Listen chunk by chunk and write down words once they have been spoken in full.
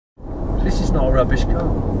This is not a rubbish car.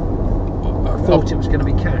 I thought it was going to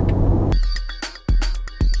be cack.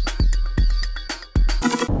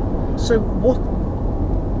 So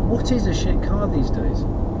what is a shit car these days?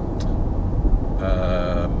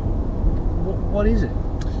 What is it?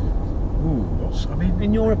 I mean,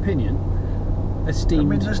 in your opinion, esteemed. I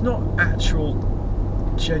mean, there's not actual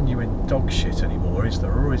genuine dog shit anymore, is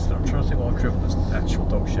there? Or is there? I'm trying to think what I've driven that's actual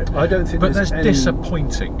dog shit. I don't think. But there's any...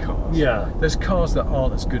 disappointing cars. Yeah. There's cars that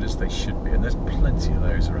aren't as good as they should be, and there's plenty of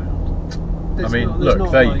those around. There's I mean, not,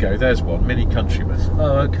 look, there like... you go. There's one, Mini Countryman.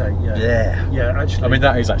 Oh, okay, yeah. Yeah, actually. I mean,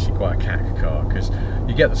 that is actually quite a cack car, because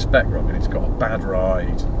you get the spec wrong and it's got a bad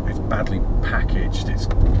ride, it's badly packaged, it's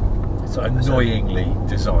annoyingly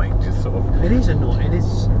designed. Sort of. It is annoying. It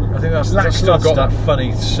is. I think that's still got that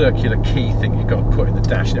funny circular key thing you've got to put in the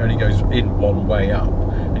dash. It only goes in one way up,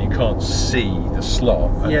 and you can't see the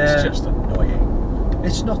slot, and it's just annoying.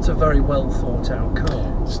 It's not a very well thought out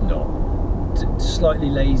car. It's not. Slightly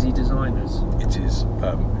lazy designers. It is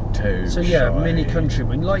too So yeah, shy. Mini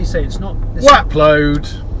Countryman. Like you say, it's not. Whap load.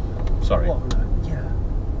 Sorry. What? Yeah.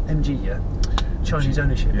 MG. Yeah. Chinese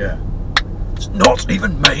ownership. Yeah. It's not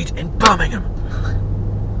even made in Birmingham.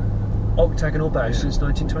 Octagonal bow since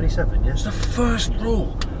 1927. Yes. It's the first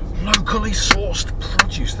rule. Locally sourced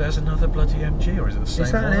produce. There's another bloody MG, or is it the same?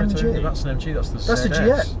 Is that an MG? That's an MG. That's the That's ZS.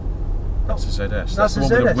 a GS. That's a ZS. That's the a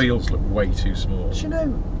one where ZS. the wheels look way too small. Do you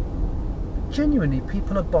know? Genuinely,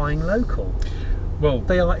 people are buying local. Well,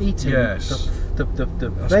 they are eating the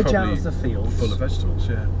veg out of the fields, full of vegetables,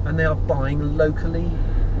 yeah. And they are buying locally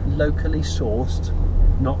sourced,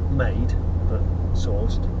 not made, but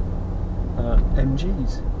sourced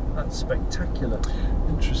MGs. That's spectacular.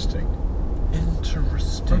 Interesting.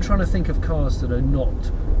 I'm trying to think of cars that are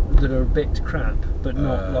a bit crap, but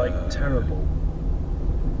not like terrible.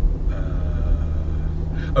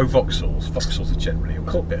 Oh, Vauxhalls. Vauxhalls are generally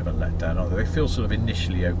always a bit of a letdown, aren't they? They feel sort of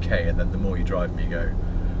initially okay, and then the more you drive them, you go...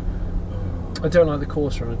 I don't like the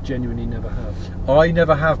Corsa, I genuinely never have. I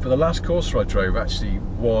never have, but the last Corsa I drove actually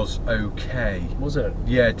was okay. Was it?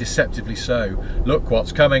 Yeah, deceptively so. Look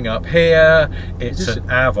what's coming up here. It's an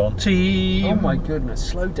Avantimes. Oh my goodness,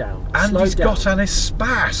 slow down. And he's got an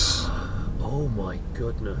Espace. Oh my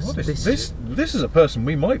goodness! What is this? This is a person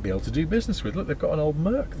we might be able to do business with. Look, they've got an old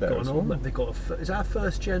Merc there. Got an old Merc. They've got is that a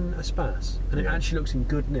first gen Espace? And it actually looks in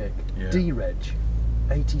good nick. Yeah. D-Reg,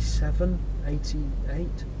 87,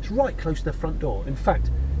 88. It's right close to the front door. In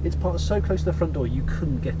fact, it's parked so close to the front door you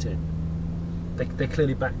couldn't get in. They're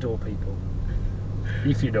clearly backdoor people,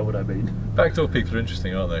 if you know what I mean. Backdoor people are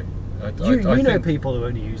interesting, aren't they? You know people who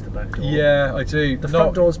only use the back door. Yeah, I do. The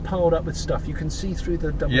front door's piled up with stuff. You can see through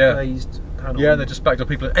the double glazed panel. Yeah, and they're just backdoor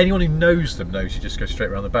people. Anyone who knows them knows you just go straight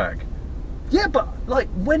around the back. Yeah, but like,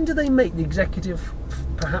 when do they make the executive,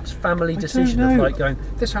 perhaps family decision of like going,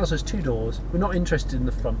 this house has two doors, we're not interested in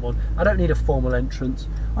the front one, I don't need a formal entrance.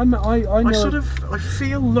 I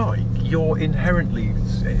feel like you're inherently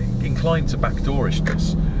inclined to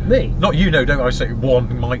backdoorishness. Me? Not you, no, don't I say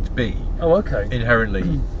one might be. Oh, okay.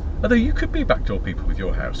 Inherently. Although you could be backdoor people with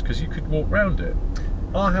your house, because you could walk round it.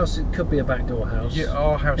 Our house, it could be a backdoor house. Yeah,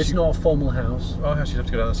 our house. It's not a formal house. Our house, you'd have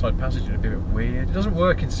to go down the side passage, and it'd be a bit weird. It doesn't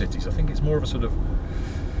work in cities. I think it's more of a sort of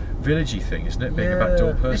villagey thing, isn't it? Being a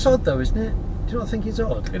backdoor person. It's odd though, isn't it? Do you not think it's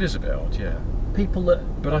odd? It is a bit odd, yeah. People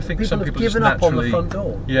that. But I think people some have people given just up on the naturally, front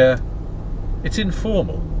door. Yeah. It's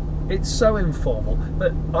informal. It's so informal.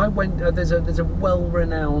 But I went. There's a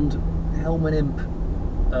well-renowned Hellman Imp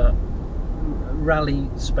rally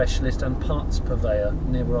specialist and parts purveyor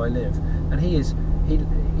near where I live, and he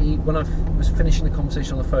when I was finishing the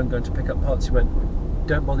conversation on the phone going to pick up parts, he went,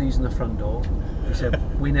 "Don't bother using the front door." He said,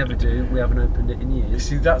 "We never do. We haven't opened it in years." You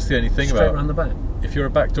see, that's the only thing Straight about around the back. If you're a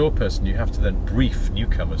backdoor person, you have to then brief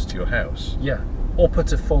newcomers to your house. Yeah, or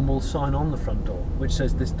put a formal sign on the front door which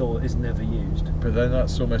says this door is never used. But then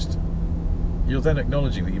that's almost, you're then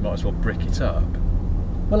acknowledging that you might as well brick it up.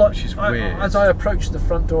 Well, which is weird. As I approached the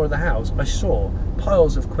front door of the house, I saw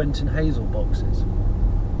piles of Quentin Hazel boxes.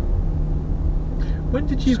 When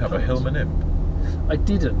did you have a Hillman Imp? I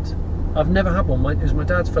didn't. I've never had one. It was my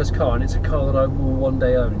dad's first car, and it's a car that I will one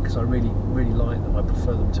day own because I really, really like them. I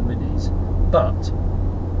prefer them to Minis. But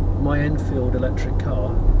my Enfield electric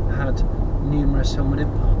car had numerous Hillman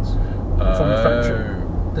implants from the factory.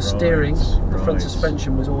 The steering, the front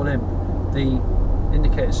suspension was all imp. The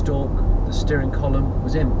indicator stalk, the steering column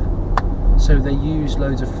was imp. So they used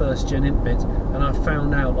loads of first gen imp bits, and I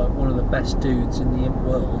found out like one of the best dudes in the imp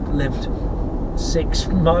world lived 6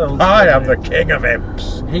 miles. I am the king of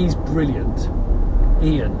imps. He's brilliant.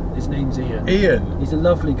 Ian, his name's Ian. Ian. He's a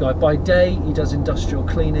lovely guy. By day he does industrial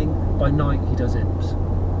cleaning, by night he does imps.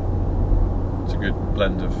 It's a good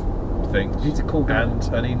blend of things. He's a cool guy.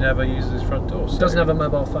 And he never uses his front door. He doesn't have a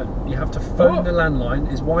mobile phone. You have to phone the landline.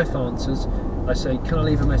 His wife answers. I say, can I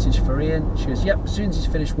leave a message for Ian? She goes, yep, as soon as he's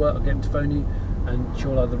finished work, I'll get him to phone you. And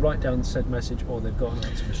she'll either write down said message or they've got an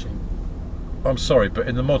answer machine. I'm sorry, but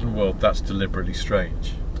in the modern world, that's deliberately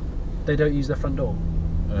strange. They don't use their front door.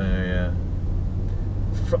 Oh, yeah.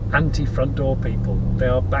 Anti-front door people. They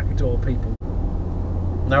are back door people.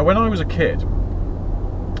 Now, when I was a kid,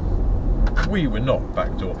 we were not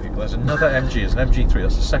back door people. There's another MG, it's an MG3,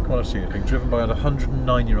 that's the second one I've seen. It's being driven by a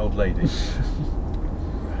 109-year-old lady.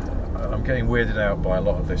 I'm getting weirded out by a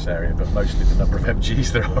lot of this area, but mostly the number of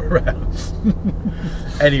MGs there are around.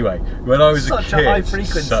 Anyway, when I was a kid, such a high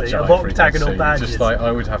frequency of octagonal badges. Just like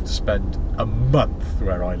I would have to spend a month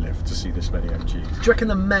where I live to see this many MGs. Do you reckon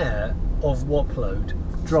the mayor of Wapload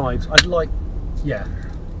drives? I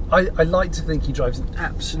like to think he drives an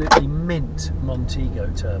absolutely mint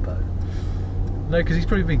Montego turbo. No, because he's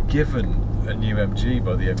probably been given a new MG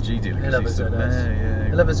by the MG dealer. He'll have a ZS.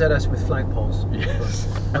 He'll have a ZS with flagpoles. Yes.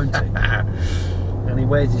 Won't he? And he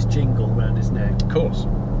wears his jingle around his neck. Of course.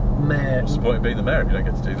 Mayor. What's the point of being the mayor if you don't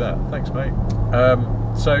get to do that? Thanks, mate.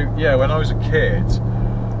 So, yeah, when I was a kid,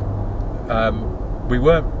 we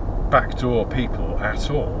weren't backdoor people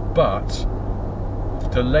at all, but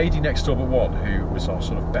the lady next door but one, who was our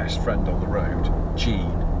sort of best friend on the road,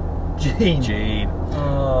 Jean.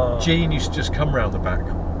 Oh. Jean used to just come round the back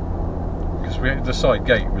because the side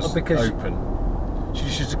gate was open. She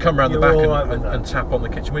used to come round the back and tap on the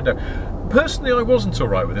kitchen window. Personally, I wasn't all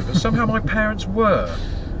right with it, but somehow my parents were.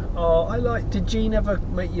 Oh, did Jean ever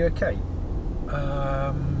make you a cake?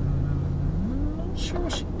 Not sure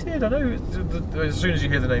she did. I know as soon as you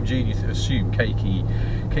hear the name Jean, you assume cakey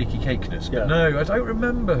cakeness. But no, I don't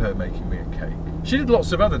remember her making me a cake. She did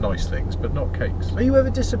lots of other nice things, but not cakes. Are you ever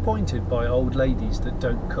disappointed by old ladies that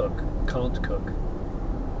can't cook?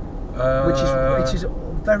 Which is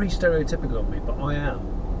very stereotypical of me, but I am.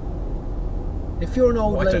 If you're an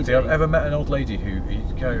old lady, I don't think I've ever met an old lady who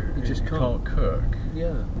just can't cook.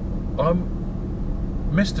 Yeah. I'm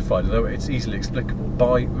mystified, although it's easily explicable,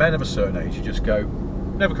 by men of a certain age who just go,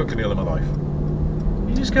 never cooked a meal in my life.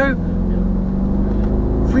 You just go,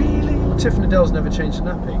 really? Tiff Nadell's never changed a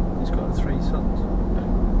nappy. He's got 3 sons.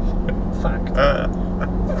 Fact.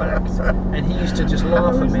 Fact. And he used to just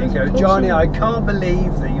laugh at me and go, Johnny, I can't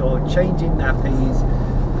believe that you're changing nappies.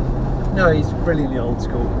 No, he's brilliantly old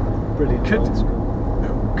school. Old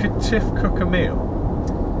school. Could Tiff cook a meal?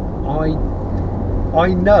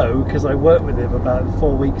 I know, because I worked with him about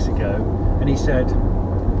 4 weeks ago, and he said,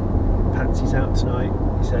 Patsy's out tonight.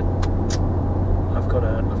 He said, I've got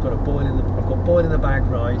boil in the bag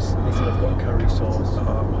rice, and he said I've got curry sauce.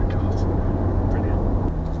 Oh my god. Brilliant.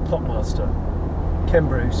 Popmaster. Ken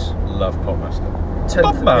Bruce. Love Popmaster.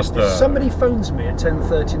 Popmaster. If somebody phones me at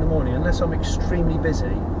 10:30 in the morning, unless I'm extremely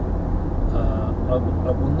busy, I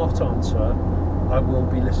will not answer. I will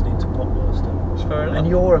be listening to Popmaster. That's fair enough. And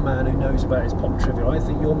you're a man who knows about his pop trivia. I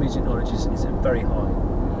think your music knowledge is very high.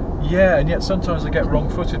 Yeah, and yet sometimes I get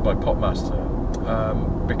wrong-footed by Popmaster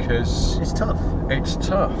because it's tough. It's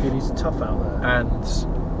tough. It is tough out there, and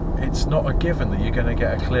it's not a given that you're going to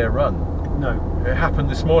get a clear run. No. It happened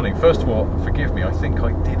this morning. First of all, forgive me, I think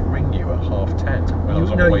I did ring you at 10:30 when I was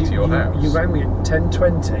on the way to your house. You rang me at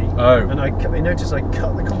 10:20. Oh. And I noticed I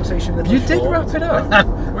cut the conversation a little short. You did wrap it up.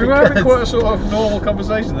 We were having quite a sort of normal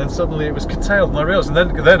conversation, then suddenly it was curtailed, and I realised,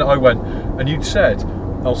 and then I went, and you'd said,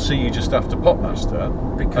 I'll see you just after Popmaster.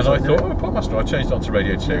 Because I thought, Popmaster. I changed on to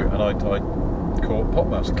Radio 2, and I caught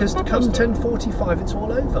Popmaster. Because come 10:45, it's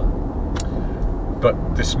all over. But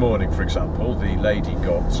this morning, for example, the lady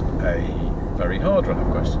got a very hard run of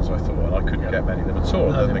questions, I thought, and I couldn't get many of them at all.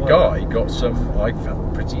 No, and then the guy got some, I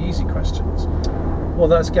felt, pretty easy questions. Well,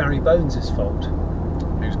 that's Gary Bones' fault.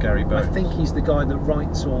 Who's Gary Bones? I think he's the guy that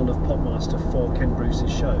writes all of Popmaster for Ken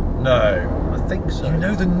Bruce's show. No. I think so. You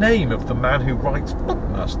know the name of the man who writes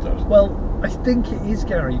Popmaster? Well, I think it is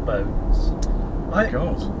Gary Bones.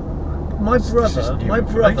 God. My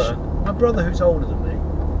brother, who's older than me,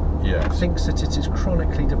 thinks that it is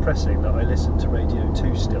chronically depressing that I listen to Radio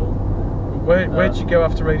 2 still. Where'd you go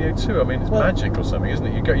after Radio 2? I mean, it's magic or something, isn't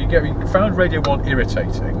it? You found Radio 1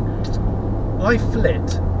 irritating. I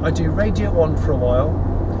flit. I do Radio 1 for a while.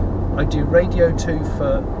 I do Radio 2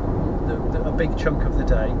 for a big chunk of the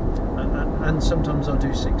day, and sometimes I'll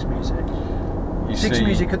do 6 Music. Six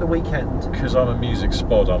Music at the weekend. Because I'm a music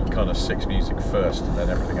spod, I'm kind of 6 Music first, and then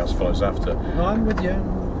everything else follows after. I'm with you.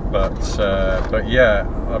 But yeah,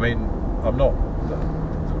 I mean, I'm not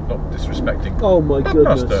disrespecting. Oh my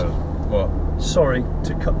goodness! What? Sorry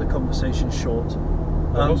to cut the conversation short.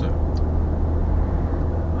 What was it?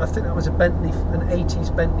 I think that was a Bentley, an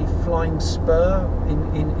 80s Bentley Flying Spur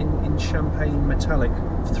in champagne metallic,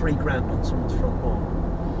 £3,000 on someone's front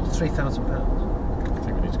lawn. £3,000. I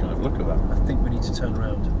think we need to go and have a look at that. I think we need to turn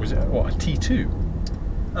around. Was it what, a T2?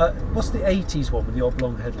 What's the 80s one with the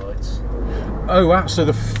oblong headlights? Oh,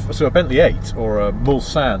 so a Bentley 8 or a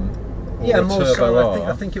Mulsanne or yeah, a Mulsanne, Turbo R?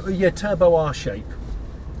 I think it was, yeah, Turbo R shape.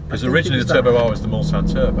 Because originally the Turbo R was the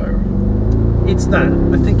Mulsanne Turbo. It's that.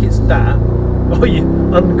 I think it's that. Oh, you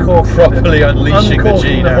uncorking properly unleashing the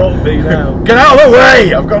G now. Hot V now. Get out of the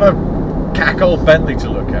way! I've got a cack-old Bentley to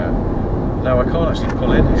look at. No, I can't actually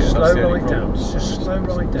pull in here. Slow right down. Just slow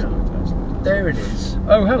right down. There it is.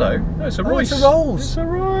 Oh, hello. No, it's a Royce. It's a Rolls. It's a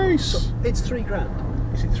Royce. It's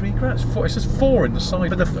 £3,000. Is it £3,000? It's 4. It says 4 in the side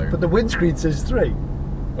window. But the windscreen says 3.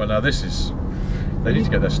 Well, now this is. They need to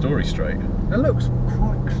get their story straight. It looks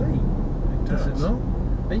quite clean. Does it not?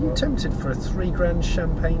 Are you tempted for a £3,000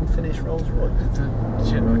 champagne finish Rolls-Royce?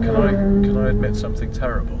 Can I admit something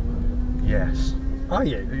terrible? Yes. Are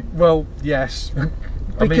you? Well, yes.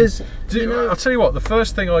 Because I'll tell you what. The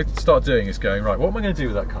first thing I start doing is going, right, what am I going to do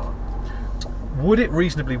with that car? Would it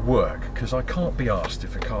reasonably work? Because I can't be asked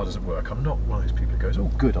if a car doesn't work. I'm not one of those people who goes, oh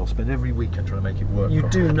good, I'll spend every weekend trying to make it work. You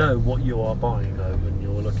do know what you are buying though when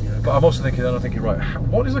you're looking at it. But I'm also thinking, right,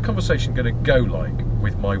 what is the conversation going to go like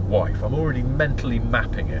with my wife? I'm already mentally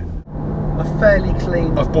mapping it. A fairly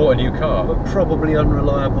clean, I've bought a new car, but probably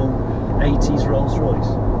unreliable 80s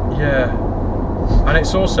Rolls-Royce. Yeah, and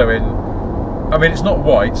it's also in. I mean, it's not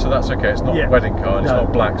white, so that's okay. It's not a wedding car, and it's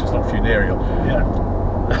not black, so it's not funereal. Yeah.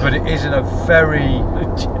 But it is in a very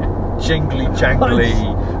jingly jangly,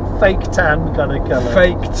 fake tan kind of colour.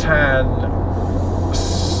 Fake tan,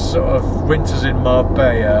 sort of Winters in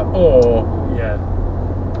Marbella, or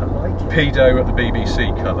I like it. Pedo at the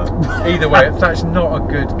BBC colour. Either way, that's not a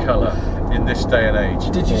good colour in this day and age.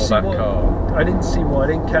 Did you see that what, car. I didn't see what.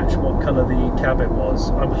 I didn't catch what colour the cabin was.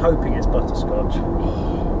 I'm hoping it's butterscotch.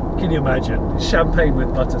 Can you imagine? Champagne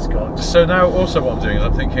with butterscotch. So now, also, what I'm doing is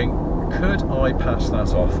I'm thinking, could I pass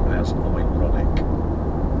that off as ironic?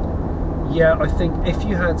 Yeah, I think if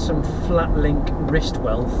you had some flat link wrist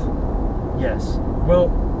wealth, yes. Well,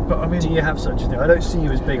 but I mean, do you have such a thing? I don't see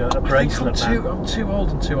you as being a bracelet man. I'm too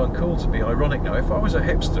old and too uncool to be ironic now. If I was a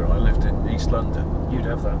hipster and I lived in East London, you'd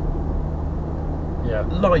have that. Yeah,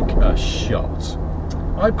 like a shot.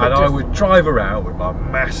 I would drive around with my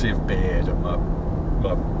massive beard and my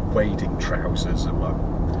wading trousers and my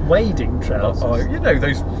wading trousers. You know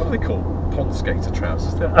those, what are they called? Pond skater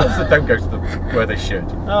trousers. They're ones that don't go to where they should.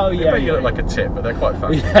 Oh yeah. They make you look like a tit, but they're quite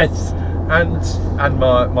fashionable. Yes. And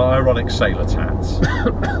my ironic sailor tats.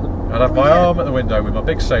 I'd have my arm at the window with my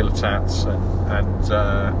big sailor tats and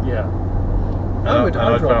yeah.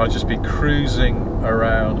 I'd just be cruising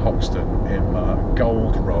around Hoxton in my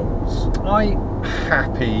gold Rolls.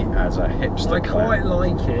 Happy as a hipster. I quite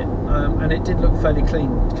like it, and it did look fairly clean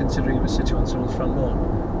considering it was sitting on someone's front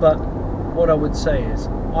lawn. But what I would say is,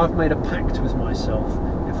 I've made a pact with myself.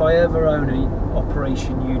 If I ever own an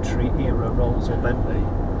Operation U-Tree era Rolls or Bentley,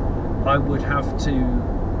 I would have to.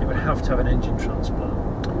 It would have to have an engine transplant.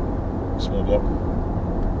 Small block.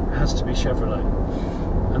 It has to be Chevrolet.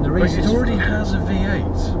 And the reason it already has a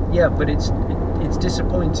V8. Yeah, but it's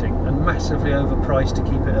disappointing and massively overpriced to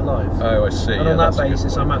keep it alive. Oh, I see. And on that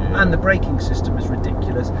basis, and the braking system is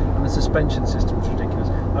ridiculous, and the suspension system is ridiculous.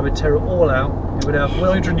 I would tear it all out. It would have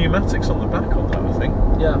hydro pneumatics on the back on that, I think.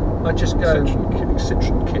 Yeah, I'd just go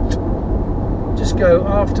Citroen kit. Just go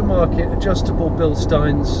aftermarket adjustable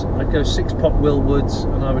Bilsteins. I'd go 6-pot Willwoods,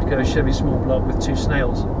 and I would go Chevy small block with 2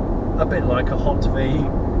 snails, a bit like a Hot V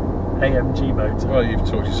AMG motor. Well, you've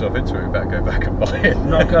talked yourself into it. You better go back and buy it.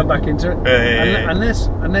 Not going back into it, unless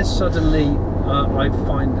suddenly I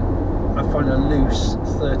find a loose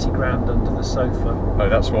 30 grand under the sofa. Oh,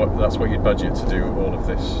 that's what you'd budget to do all of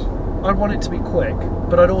this. I'd want it to be quick,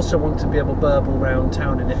 but I'd also want to be able to burble around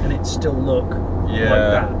town in it and it still look like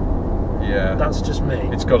that. Yeah, that's just me.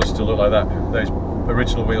 It's got to still look like that. Those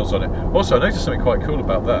original wheels on it. Also, I noticed something quite cool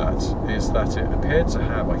about that is that it appeared to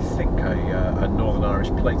have, I think, a Northern Irish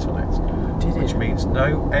plate on it. Did it? Which means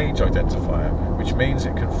no age identifier, which means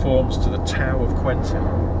it conforms to the Tau of Quentin.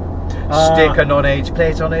 Stick a non-age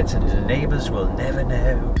plate on it and the neighbours will never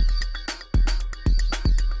know.